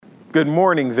Good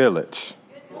morning, Village.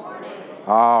 Good morning.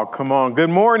 Oh, come on. Good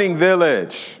morning,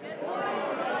 Village. Good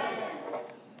morning.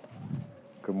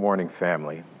 Good morning,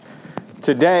 family.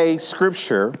 Today,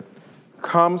 scripture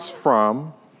comes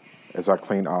from, as I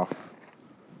clean off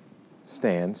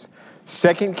stands,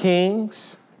 2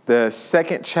 Kings, the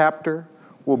second chapter.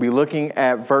 We'll be looking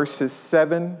at verses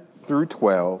 7 through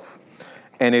 12,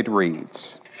 and it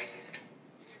reads,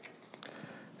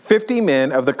 50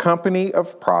 men of the company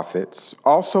of prophets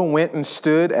also went and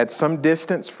stood at some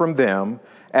distance from them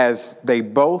as they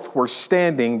both were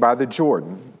standing by the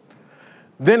Jordan.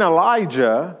 Then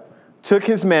Elijah took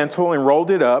his mantle and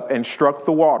rolled it up and struck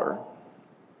the water.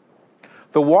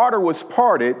 The water was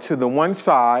parted to the one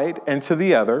side and to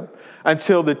the other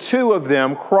until the two of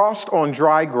them crossed on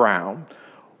dry ground.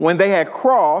 When they had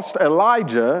crossed,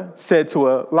 Elijah said to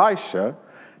Elisha,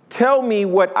 "Tell me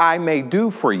what I may do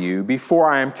for you before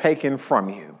I am taken from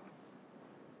you."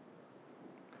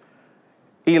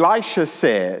 Elisha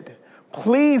said,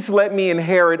 "Please let me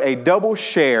inherit a double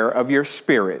share of your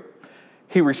spirit."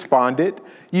 He responded,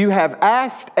 "You have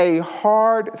asked a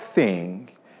hard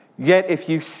thing, yet if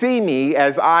you see me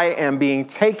as I am being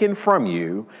taken from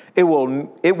you, it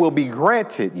will be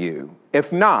granted you.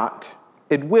 If not,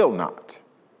 it will not."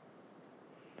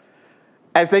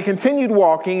 As they continued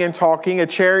walking and talking, a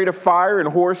chariot of fire and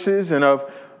horses of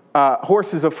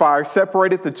fire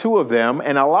separated the two of them,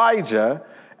 and Elijah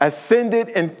ascended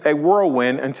in a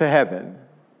whirlwind into heaven.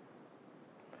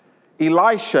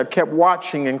 Elisha kept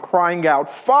watching and crying out,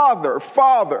 "Father,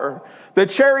 Father, the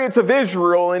chariots of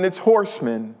Israel and its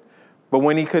horsemen." But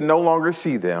when he could no longer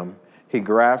see them, he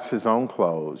grasped his own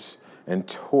clothes and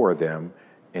tore them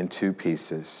in two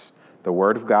pieces. The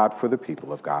word of God for the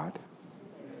people of God.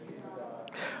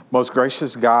 Most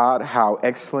gracious God, how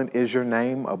excellent is your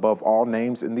name above all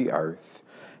names in the earth.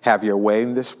 Have your way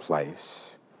in this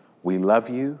place. We love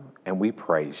you and we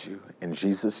praise you. In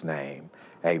Jesus' name,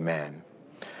 amen.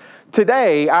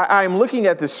 Today, I'm looking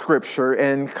at this scripture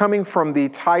and coming from the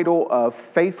title of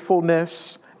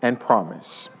Faithfulness and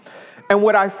Promise. And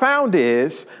what I found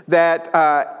is that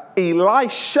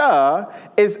Elisha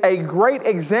is a great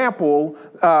example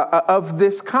of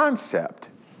this concept.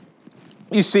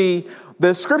 You see,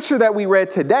 the scripture that we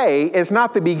read today is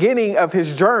not the beginning of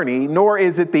his journey, nor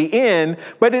is it the end,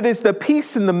 but it is the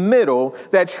piece in the middle,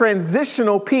 that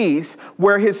transitional piece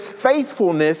where his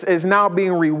faithfulness is now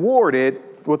being rewarded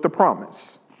with the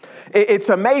promise. It's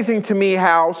amazing to me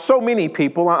how so many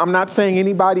people, I'm not saying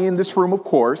anybody in this room, of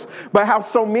course, but how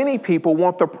so many people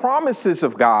want the promises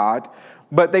of God,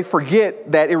 but they forget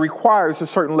that it requires a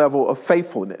certain level of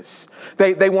faithfulness.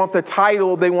 They want the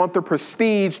title, they want the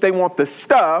prestige, they want the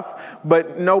stuff,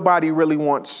 but nobody really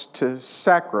wants to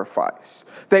sacrifice.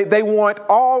 They want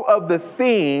all of the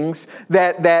things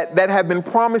that have been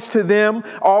promised to them,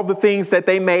 all the things that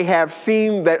they may have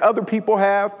seen that other people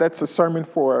have. That's a sermon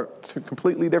for a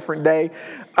completely different day.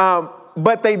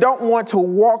 But they don't want to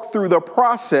walk through the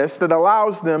process that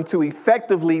allows them to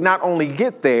effectively not only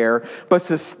get there, but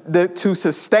to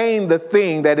sustain the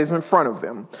thing that is in front of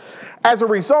them. As a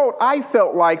result, I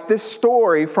felt like this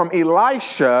story from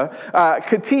Elisha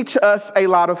could teach us a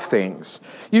lot of things.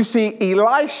 You see,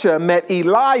 Elisha met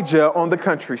Elijah on the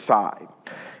countryside.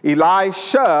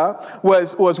 Elisha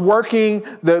was working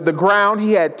the ground.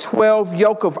 He had 12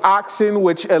 yoke of oxen,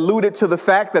 which alluded to the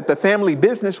fact that the family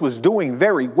business was doing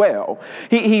very well.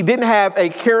 He didn't have a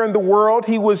care in the world.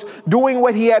 He was doing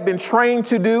what he had been trained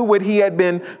to do, what he had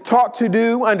been taught to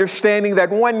do, understanding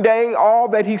that one day all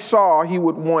that he saw he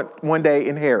would want one day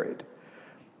inherit.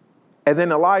 And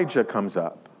then Elijah comes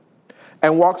up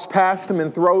and walks past him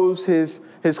and throws his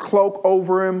cloak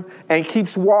over him and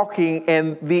keeps walking,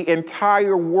 and the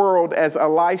entire world, as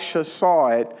Elisha saw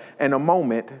it, in a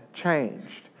moment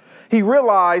changed. He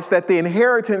realized that the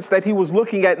inheritance that he was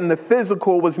looking at in the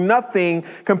physical was nothing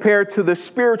compared to the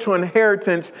spiritual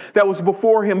inheritance that was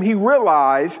before him. He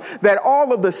realized that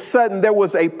all of a sudden there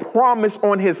was a promise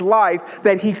on his life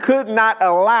that he could not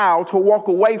allow to walk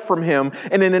away from him,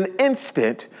 and in an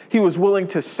instant, he was willing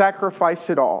to sacrifice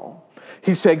it all.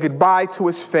 He said goodbye to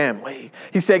his family.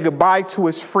 He said goodbye to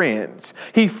his friends.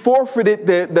 He forfeited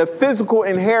the physical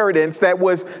inheritance that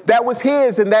was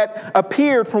his, and that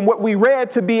appeared from what we read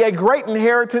to be a great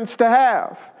inheritance to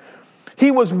have.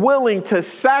 He was willing to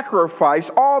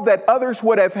sacrifice all that others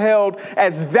would have held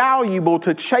as valuable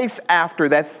to chase after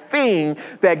that thing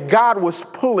that God was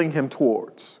pulling him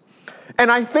towards.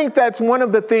 And I think that's one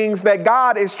of the things that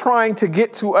God is trying to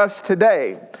get to us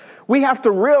today. We have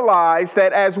to realize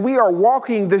that as we are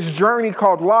walking this journey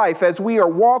called life, as we are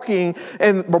walking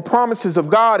in the promises of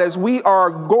God, as we are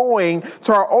going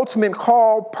to our ultimate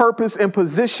call, purpose, and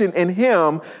position in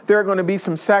Him, there are going to be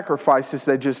some sacrifices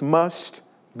that just must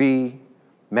be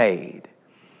made.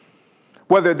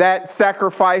 Whether that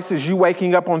sacrifice is you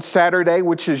waking up on Saturday,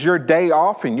 which is your day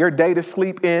off and your day to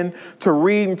sleep in, to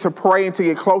read and to pray and to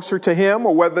get closer to Him,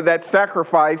 or whether that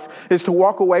sacrifice is to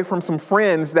walk away from some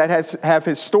friends that have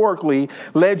historically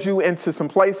led you into some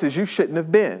places you shouldn't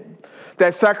have been.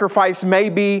 That sacrifice may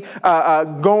be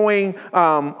going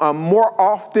more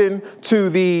often to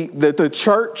the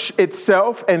church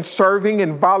itself and serving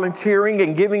and volunteering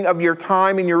and giving of your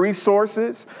time and your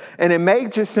resources. And it may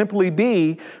just simply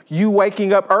be you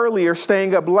waking up early or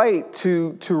staying up late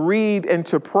to read and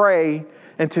to pray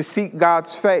and to seek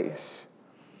God's face.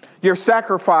 Your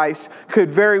sacrifice could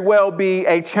very well be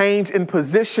a change in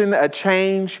position, a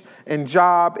change in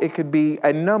job. It could be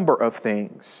a number of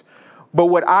things. But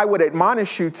what I would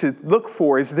admonish you to look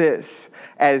for is this.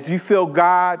 As you feel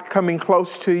God coming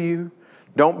close to you,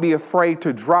 don't be afraid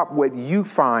to drop what you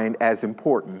find as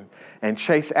important and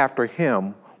chase after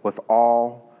Him with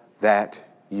all that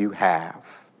you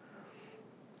have.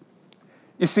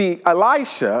 You see,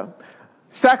 Elisha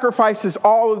sacrifices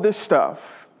all of this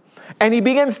stuff, and he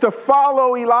begins to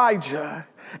follow Elijah,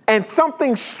 and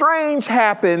something strange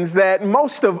happens that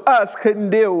most of us couldn't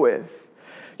deal with.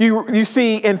 You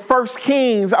see, in 1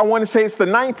 Kings, I want to say it's the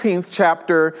 19th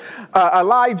chapter,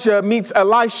 Elijah meets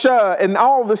Elisha, and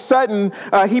all of a sudden,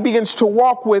 he begins to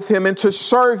walk with him and to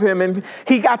serve him, and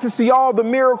he got to see all the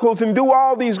miracles and do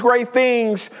all these great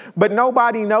things, but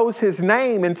nobody knows his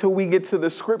name until we get to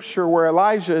the scripture where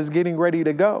Elijah is getting ready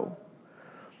to go.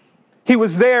 He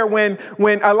was there when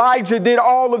Elijah did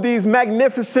all of these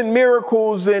magnificent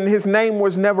miracles, and his name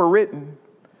was never written.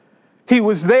 He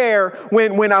was there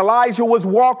when Elijah was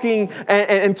walking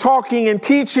and talking and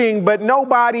teaching, but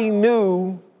nobody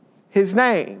knew his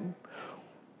name.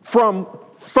 From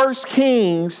 1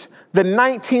 Kings, the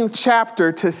 19th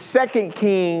chapter, to 2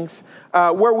 Kings,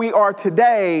 where we are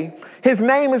today, his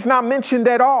name is not mentioned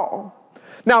at all.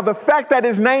 Now, the fact that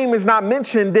his name is not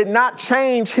mentioned did not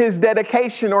change his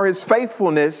dedication or his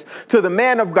faithfulness to the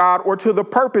man of God or to the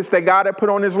purpose that God had put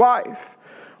on his life.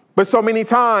 But so many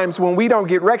times when we don't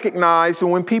get recognized and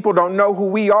when people don't know who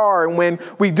we are and when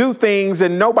we do things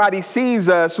and nobody sees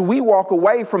us, we walk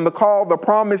away from the call, the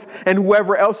promise, and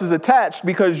whoever else is attached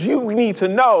because you need to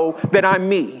know that I'm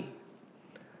me.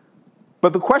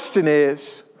 But the question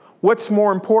is, what's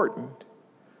more important?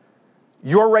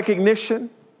 Your recognition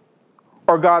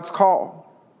or God's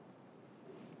call?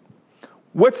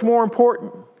 What's more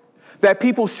important? That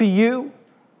people see you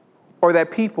or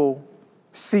that people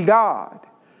see God?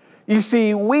 You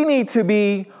see, we need to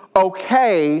be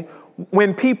okay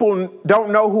when people don't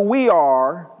know who we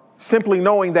are, simply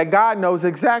knowing that God knows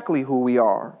exactly who we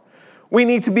are. We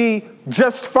need to be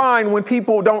just fine when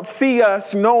people don't see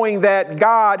us, knowing that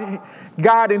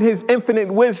God in His infinite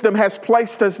wisdom has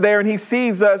placed us there and He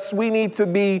sees us. We need to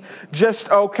be just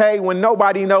okay when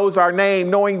nobody knows our name,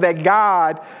 knowing that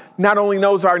God not only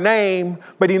knows our name,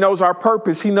 but He knows our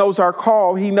purpose. He knows our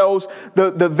call. He knows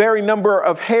the very number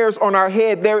of hairs on our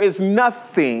head. There is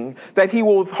nothing that He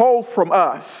will withhold from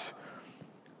us.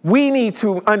 We need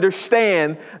to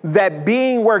understand that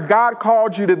being where God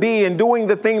called you to be and doing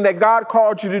the thing that God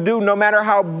called you to do, no matter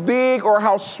how big or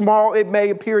how small it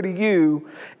may appear to you,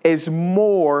 is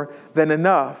more than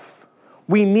enough.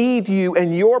 We need you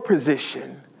in your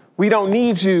position. We don't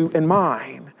need you in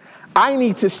mine. I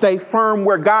need to stay firm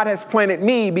where God has planted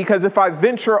me, because if I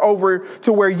venture over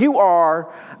to where you are,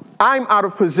 I'm out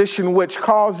of position, which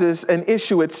causes an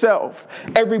issue itself.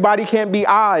 Everybody can't be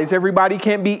eyes. Everybody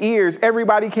can't be ears.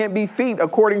 Everybody can't be feet,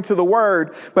 according to the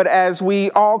word. But as we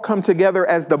all come together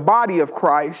as the body of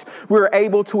Christ, we're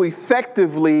able to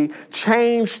effectively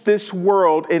change this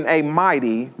world in a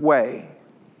mighty way.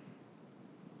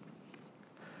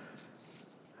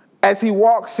 As he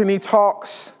walks and he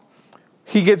talks,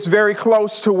 he gets very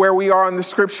close to where we are in the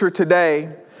scripture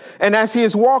today. And as he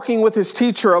is walking with his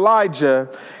teacher, Elijah,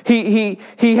 he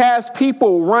has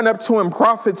people run up to him,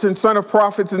 prophets and son of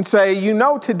prophets, and say, you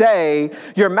know, today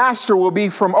your master will be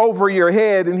from over your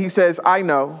head. And he says, I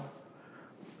know.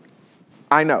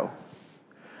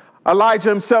 Elijah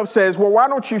himself says, well, why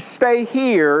don't you stay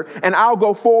here and I'll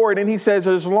go forward? And he says,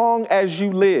 as long as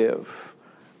you live,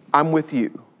 I'm with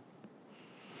you.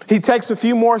 He takes a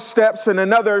few more steps and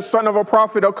another son of a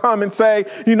prophet will come and say,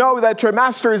 you know that your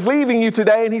master is leaving you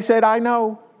today. And he said, I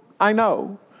know.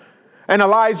 And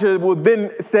Elijah will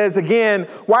then says again,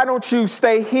 why don't you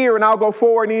stay here and I'll go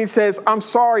forward? And he says, I'm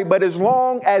sorry, but as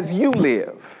long as you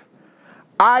live,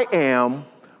 I am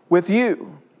with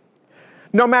you.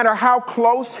 No matter how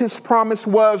close his promise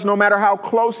was, no matter how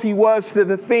close he was to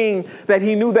the thing that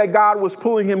he knew that God was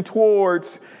pulling him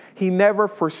towards, he never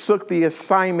forsook the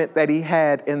assignment that he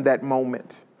had in that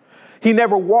moment. He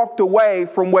never walked away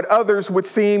from what others would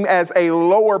seem as a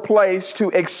lower place to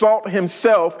exalt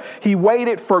himself. He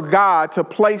waited for God to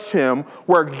place him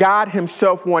where God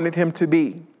himself wanted him to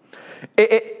be.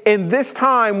 In this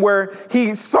time where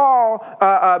he saw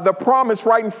the promise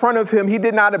right in front of him, he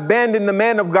did not abandon the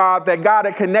man of God that God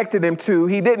had connected him to.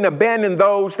 He didn't abandon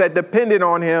those that depended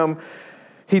on him.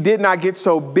 He did not get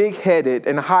so big-headed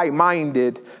and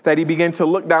high-minded that he began to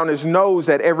look down his nose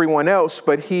at everyone else,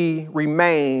 but he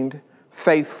remained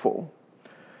faithful.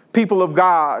 People of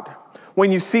God,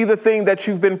 when you see the thing that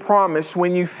you've been promised,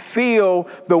 when you feel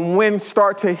the wind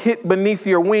start to hit beneath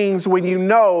your wings, when you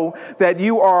know that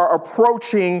you are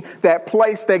approaching that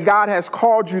place that God has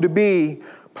called you to be,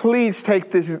 please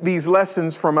take these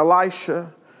lessons from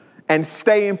Elisha and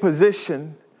stay in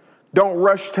position. Don't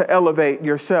rush to elevate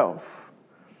yourself.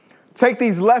 Take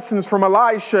these lessons from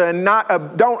Elisha and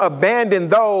don't abandon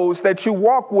those that you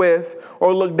walk with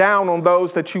or look down on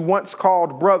those that you once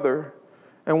called brother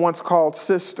and once called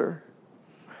sister.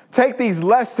 Take these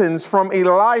lessons from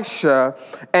Elisha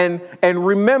and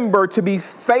remember to be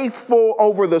faithful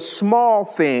over the small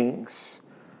things,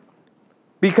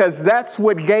 because that's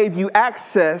what gave you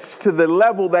access to the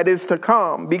level that is to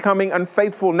come. Becoming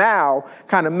unfaithful now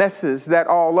kind of messes that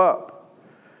all up.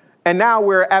 And now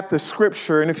we're at the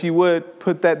scripture, and if you would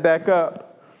put that back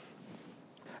up.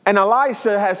 And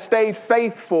Elisha has stayed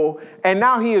faithful, and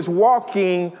now he is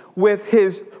walking with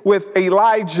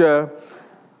Elijah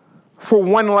for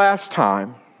one last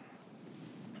time.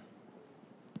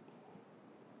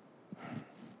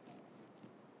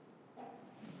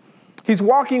 He's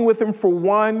walking with him for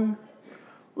one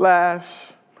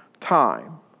last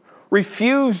time.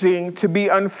 Refusing to be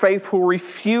unfaithful,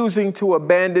 refusing to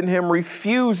abandon him,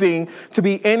 refusing to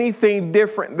be anything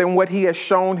different than what he has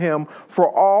shown him for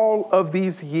all of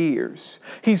these years.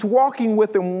 He's walking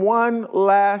with him one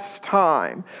last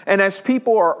time. And as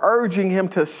people are urging him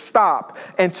to stop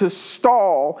and to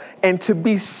stall and to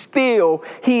be still,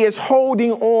 he is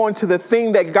holding on to the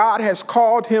thing that God has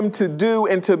called him to do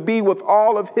and to be with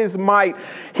all of his might.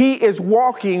 He is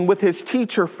walking with his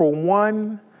teacher for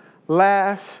one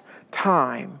last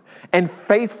time. And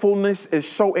faithfulness is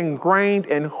so ingrained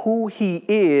in who he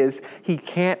is, he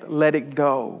can't let it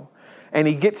go. And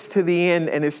he gets to the end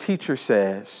and his teacher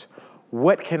says,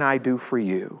 "What can I do for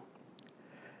you?"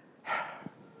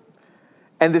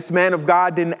 And this man of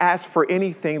God didn't ask for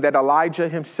anything that Elijah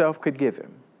himself could give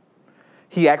him.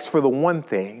 He asked for the one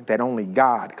thing that only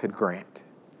God could grant.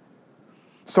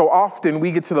 So often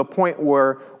we get to the point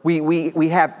where we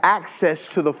have access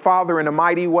to the Father in a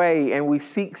mighty way, and we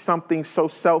seek something so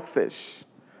selfish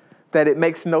that it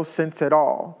makes no sense at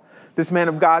all. This man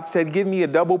of God said, "Give me a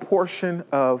double portion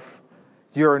of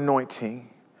your anointing."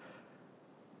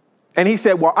 And he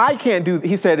said, "Well, I can't do,"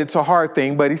 he said it's a hard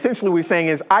thing, but essentially what he's saying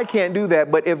is, I can't do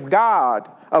that, but if God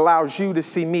allows you to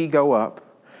see me go up,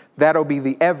 that'll be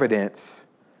the evidence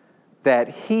that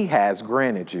he has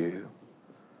granted you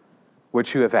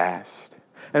what you have asked.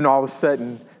 And all of a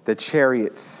sudden, the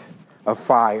chariots of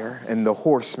fire and the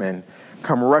horsemen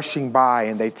come rushing by,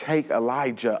 and they take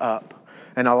Elijah up.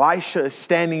 And Elisha is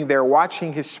standing there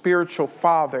watching his spiritual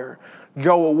father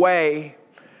go away.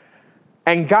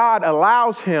 And God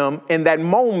allows him in that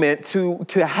moment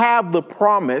to have the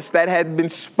promise that had been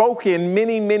spoken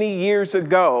many, many years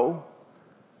ago.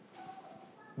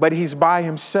 But he's by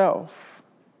himself.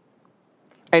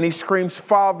 And he screams,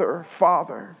 "Father,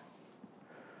 Father."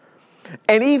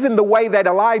 And even the way that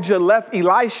Elijah left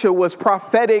Elisha was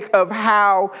prophetic of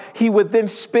how he would then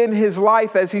spend his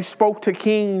life as he spoke to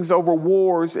kings over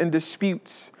wars and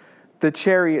disputes, the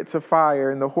chariots of fire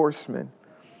and the horsemen.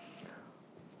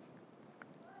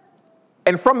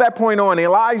 And from that point on,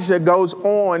 Elijah goes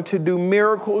on to do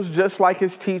miracles just like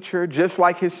his teacher, just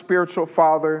like his spiritual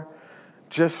father,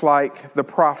 just like the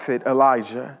prophet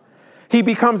Elijah. He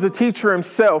becomes a teacher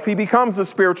himself. He becomes a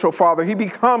spiritual father. He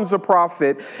becomes a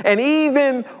prophet. And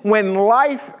even when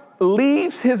life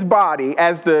leaves his body,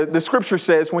 as the scripture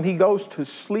says, when he goes to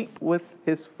sleep with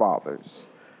his fathers,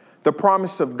 the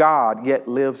promise of God yet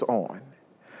lives on.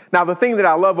 Now, the thing that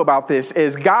I love about this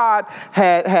is God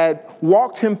had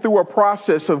walked him through a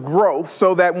process of growth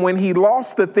so that when he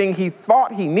lost the thing he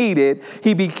thought he needed,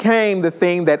 he became the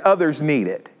thing that others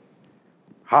needed.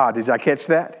 Did y'all catch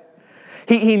that?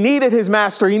 He needed his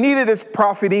master. He needed his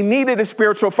prophet. He needed his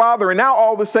spiritual father. And now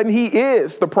all of a sudden he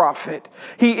is the prophet.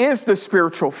 He is the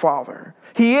spiritual father.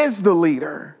 He is the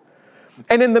leader.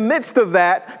 And in the midst of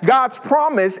that, God's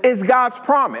promise is God's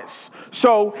promise.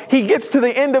 So he gets to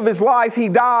the end of his life. He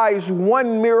dies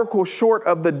one miracle short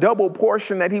of the double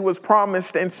portion that he was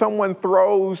promised. And someone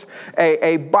throws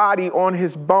a body on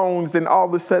his bones. And all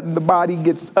of a sudden the body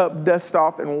gets up, dust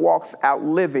off, and walks out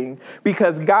living,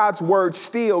 because God's word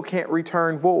still can't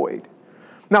return void.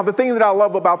 Now, the thing that I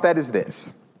love about that is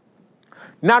this.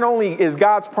 Not only is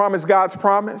God's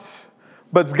promise,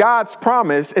 but God's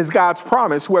promise is God's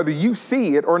promise, whether you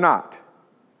see it or not.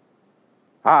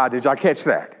 Did y'all catch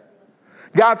that?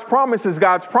 God's promise is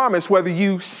God's promise, whether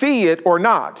you see it or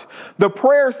not. The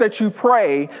prayers that you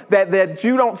pray that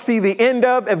you don't see the end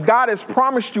of, if God has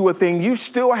promised you a thing, you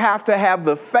still have to have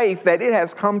the faith that it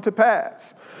has come to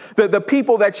pass. The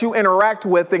people that you interact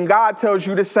with and God tells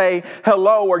you to say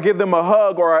hello or give them a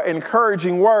hug or an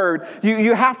encouraging word,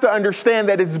 you have to understand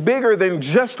that it's bigger than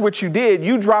just what you did.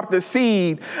 You dropped a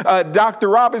seed. Dr.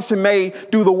 Robinson may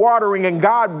do the watering, and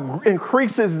God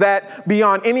increases that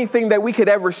beyond anything that we could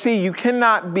ever see. You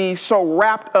cannot be so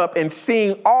wrapped up in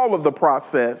seeing all of the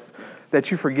process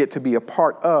that you forget to be a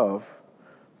part of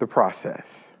the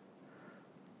process.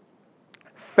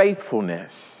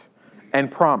 Faithfulness and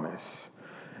promise.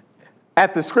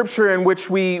 At the scripture in which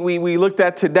we looked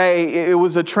at today, it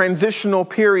was a transitional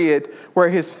period where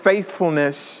his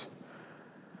faithfulness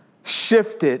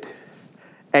shifted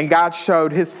and God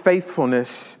showed his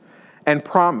faithfulness and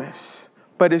promise.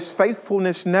 But his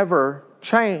faithfulness never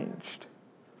changed.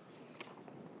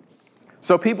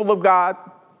 So people of God,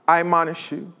 I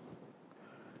admonish you,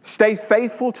 stay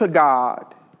faithful to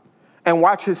God and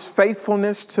watch his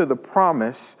faithfulness to the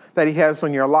promise that he has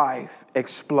on your life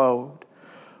explode.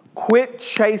 Quit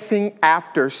chasing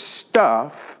after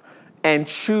stuff and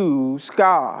choose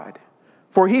God.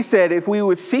 For he said, if we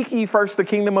would seek ye first the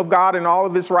kingdom of God and all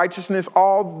of his righteousness,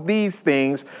 all these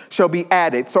things shall be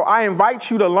added. So I invite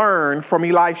you to learn from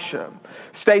Elisha.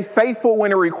 Stay faithful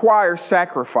when it requires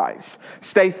sacrifice.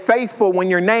 Stay faithful when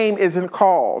your name isn't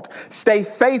called. Stay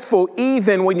faithful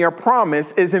even when your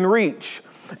promise is in reach.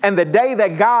 And the day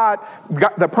that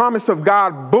the promise of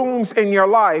God booms in your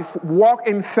life, walk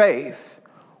in faith.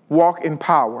 Walk in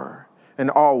power,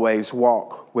 and always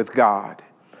walk with God.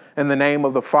 In the name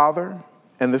of the Father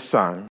and the Son